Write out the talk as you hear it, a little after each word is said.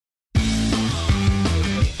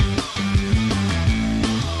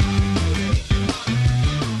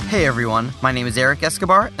Hey everyone, my name is Eric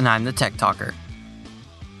Escobar and I'm the Tech Talker.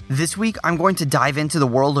 This week I'm going to dive into the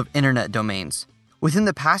world of internet domains. Within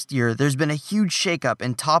the past year, there's been a huge shakeup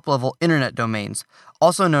in top-level internet domains,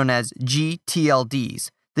 also known as GTLDs.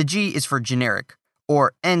 The G is for generic,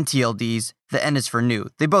 or NTLDs, the N is for new.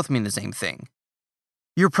 They both mean the same thing.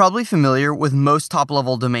 You're probably familiar with most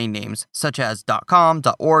top-level domain names, such as .com,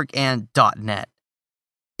 .org, and .net.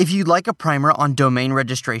 If you'd like a primer on domain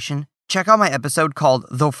registration, check out my episode called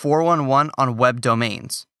The 411 on Web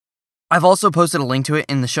Domains. I've also posted a link to it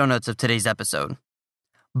in the show notes of today's episode.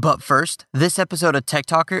 But first, this episode of Tech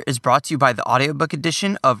Talker is brought to you by the audiobook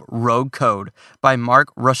edition of Rogue Code by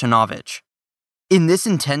Mark Russianovich. In this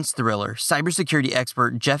intense thriller, cybersecurity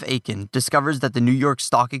expert Jeff Aiken discovers that the New York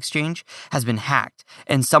Stock Exchange has been hacked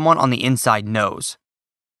and someone on the inside knows.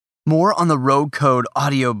 More on the Rogue Code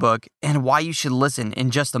audiobook and why you should listen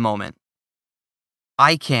in just a moment.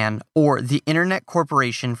 ICANN, or the Internet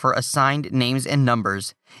Corporation for Assigned Names and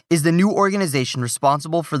Numbers, is the new organization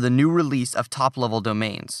responsible for the new release of top-level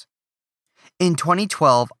domains. In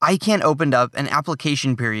 2012, ICANN opened up an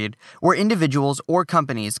application period where individuals or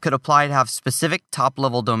companies could apply to have specific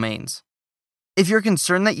top-level domains. If you're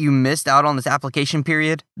concerned that you missed out on this application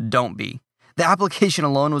period, don't be. The application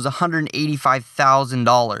alone was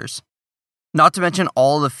 $185,000. Not to mention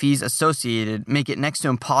all the fees associated make it next to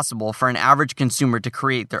impossible for an average consumer to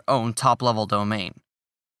create their own top-level domain.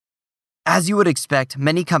 As you would expect,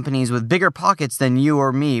 many companies with bigger pockets than you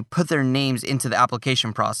or me put their names into the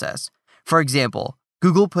application process. For example,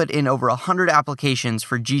 Google put in over 100 applications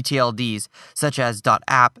for GTLDs such as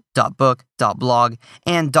 .app, .book, .blog,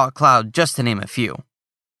 and .cloud, just to name a few.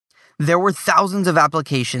 There were thousands of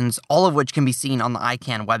applications, all of which can be seen on the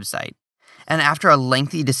ICANN website. And after a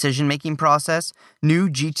lengthy decision-making process, new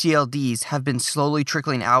GTLDs have been slowly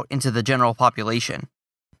trickling out into the general population.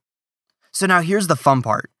 So now here's the fun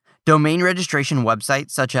part. Domain registration websites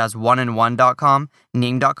such as oneandone.com,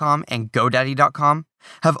 name.com, and godaddy.com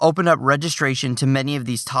have opened up registration to many of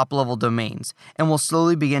these top-level domains and will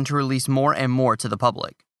slowly begin to release more and more to the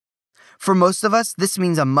public. For most of us, this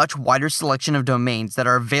means a much wider selection of domains that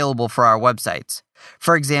are available for our websites.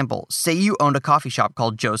 For example, say you owned a coffee shop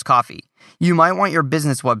called Joe's Coffee. You might want your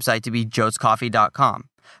business website to be joescoffee.com.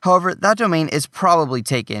 However, that domain is probably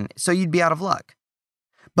taken, so you'd be out of luck.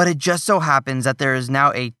 But it just so happens that there is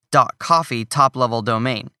now a .coffee top-level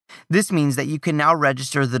domain. This means that you can now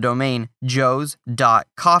register the domain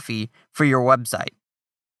joes.coffee for your website.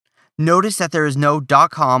 Notice that there is no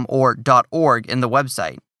 .com or .org in the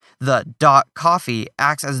website. The .coffee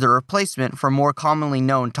acts as the replacement for more commonly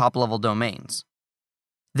known top-level domains.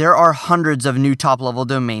 There are hundreds of new top-level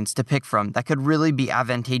domains to pick from that could really be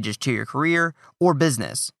advantageous to your career or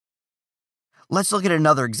business. Let's look at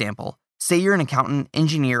another example. Say you're an accountant,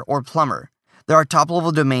 engineer, or plumber. There are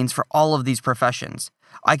top-level domains for all of these professions.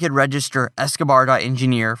 I could register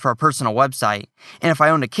escobar.engineer for a personal website, and if I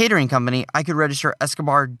owned a catering company, I could register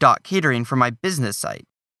escobar.catering for my business site.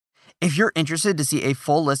 If you're interested to see a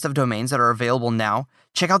full list of domains that are available now,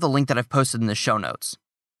 check out the link that I've posted in the show notes.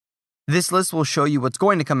 This list will show you what's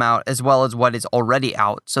going to come out as well as what is already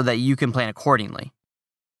out so that you can plan accordingly.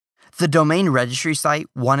 The domain registry site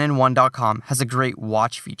oneandone.com has a great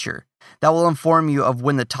watch feature that will inform you of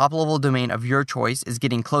when the top-level domain of your choice is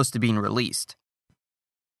getting close to being released.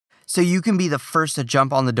 So you can be the first to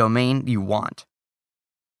jump on the domain you want.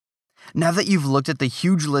 Now that you've looked at the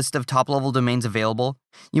huge list of top-level domains available,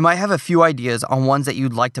 you might have a few ideas on ones that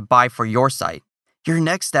you'd like to buy for your site. Your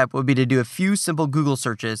next step would be to do a few simple Google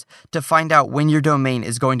searches to find out when your domain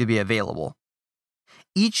is going to be available.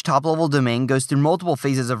 Each top-level domain goes through multiple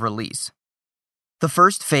phases of release. The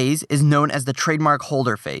first phase is known as the trademark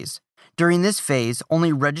holder phase. During this phase,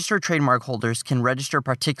 only registered trademark holders can register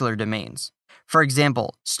particular domains. For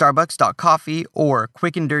example, starbucks.coffee or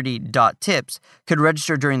quickanddirty.tips could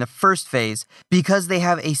register during the first phase because they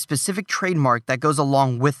have a specific trademark that goes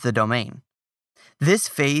along with the domain. This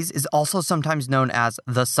phase is also sometimes known as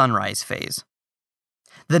the sunrise phase.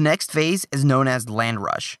 The next phase is known as land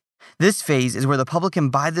rush. This phase is where the public can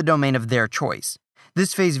buy the domain of their choice.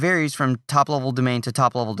 This phase varies from top-level domain to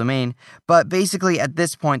top-level domain, but basically at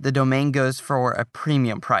this point the domain goes for a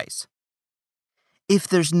premium price. If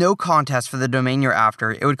there's no contest for the domain you're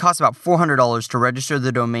after, it would cost about $400 to register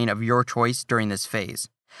the domain of your choice during this phase.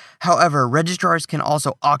 However, registrars can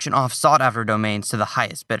also auction off sought-after domains to the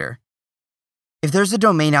highest bidder. If there's a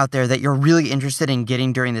domain out there that you're really interested in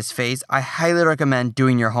getting during this phase, I highly recommend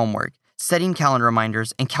doing your homework, setting calendar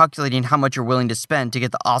reminders, and calculating how much you're willing to spend to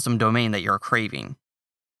get the awesome domain that you're craving.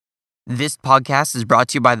 This podcast is brought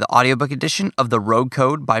to you by the audiobook edition of The Rogue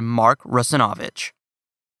Code by Mark Russianovich.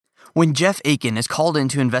 When Jeff Aiken is called in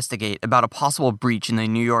to investigate about a possible breach in the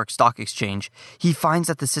New York Stock Exchange, he finds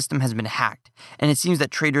that the system has been hacked, and it seems that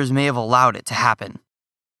traders may have allowed it to happen.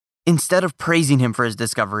 Instead of praising him for his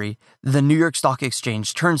discovery, the New York Stock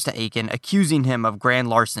Exchange turns to Aiken, accusing him of grand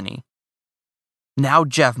larceny. Now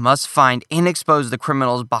Jeff must find and expose the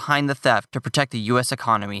criminals behind the theft to protect the U.S.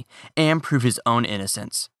 economy and prove his own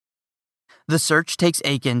innocence. The search takes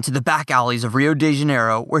Aiken to the back alleys of Rio de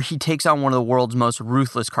Janeiro, where he takes on one of the world's most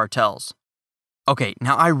ruthless cartels. Okay,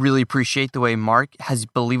 now I really appreciate the way Mark has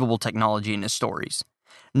believable technology in his stories.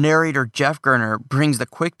 Narrator Jeff Gerner brings the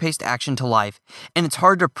quick-paced action to life, and it's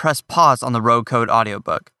hard to press pause on the Rogue Code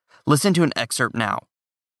audiobook. Listen to an excerpt now.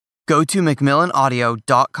 Go to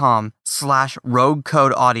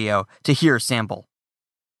macmillanaudio.com/roguecodeaudio to hear a sample.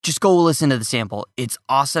 Just go listen to the sample. It's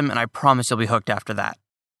awesome, and I promise you'll be hooked after that.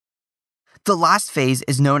 The last phase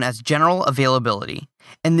is known as general availability,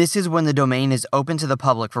 and this is when the domain is open to the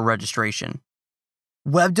public for registration.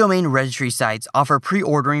 Web domain registry sites offer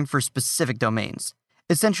pre-ordering for specific domains.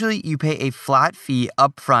 Essentially, you pay a flat fee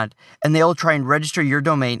up front, and they'll try and register your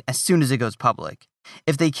domain as soon as it goes public.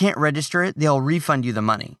 If they can't register it, they'll refund you the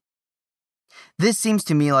money. This seems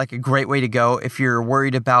to me like a great way to go if you're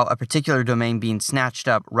worried about a particular domain being snatched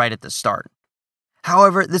up right at the start.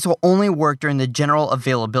 However, this will only work during the general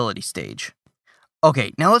availability stage.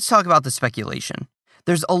 Okay, now let's talk about the speculation.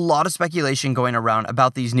 There's a lot of speculation going around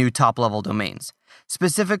about these new top-level domains.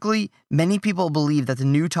 Specifically, many people believe that the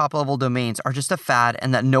new top-level domains are just a fad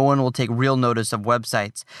and that no one will take real notice of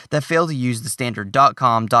websites that fail to use the standard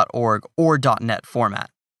 .com, .org, or .net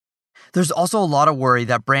format. There's also a lot of worry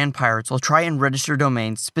that brand pirates will try and register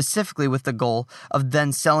domains specifically with the goal of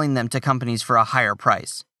then selling them to companies for a higher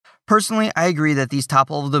price. Personally, I agree that these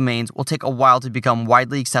top-level domains will take a while to become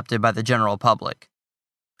widely accepted by the general public.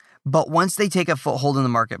 But once they take a foothold in the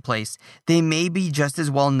marketplace, they may be just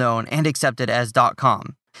as well known and accepted as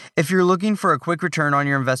 .com. If you're looking for a quick return on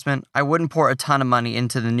your investment, I wouldn't pour a ton of money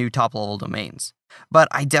into the new top-level domains. But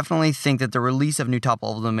I definitely think that the release of new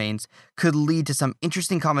top-level domains could lead to some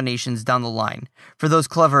interesting combinations down the line for those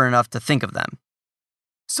clever enough to think of them.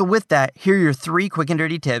 So with that, here are your 3 quick and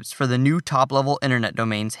dirty tips for the new top-level internet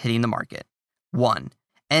domains hitting the market. 1.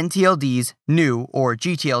 NTLDs, new, or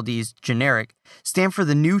GTLDs, generic, stand for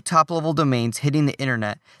the new top-level domains hitting the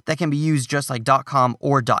internet that can be used just like .com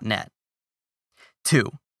or .net. 2.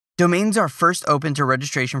 Domains are first open to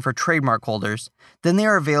registration for trademark holders, then they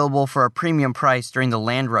are available for a premium price during the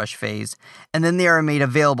land rush phase, and then they are made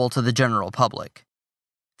available to the general public.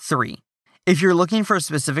 3. If you're looking for a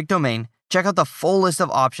specific domain, check out the full list of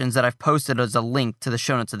options that I've posted as a link to the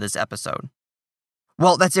show notes of this episode.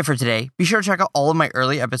 Well, that's it for today. Be sure to check out all of my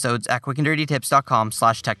early episodes at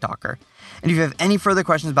quickanddirtytips.com/techtalker. And if you have any further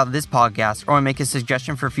questions about this podcast or want to make a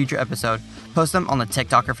suggestion for a future episode, post them on the Tech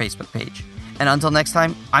Talker Facebook page. And until next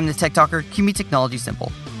time, I'm the Tech Talker, keeping technology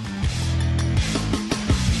simple.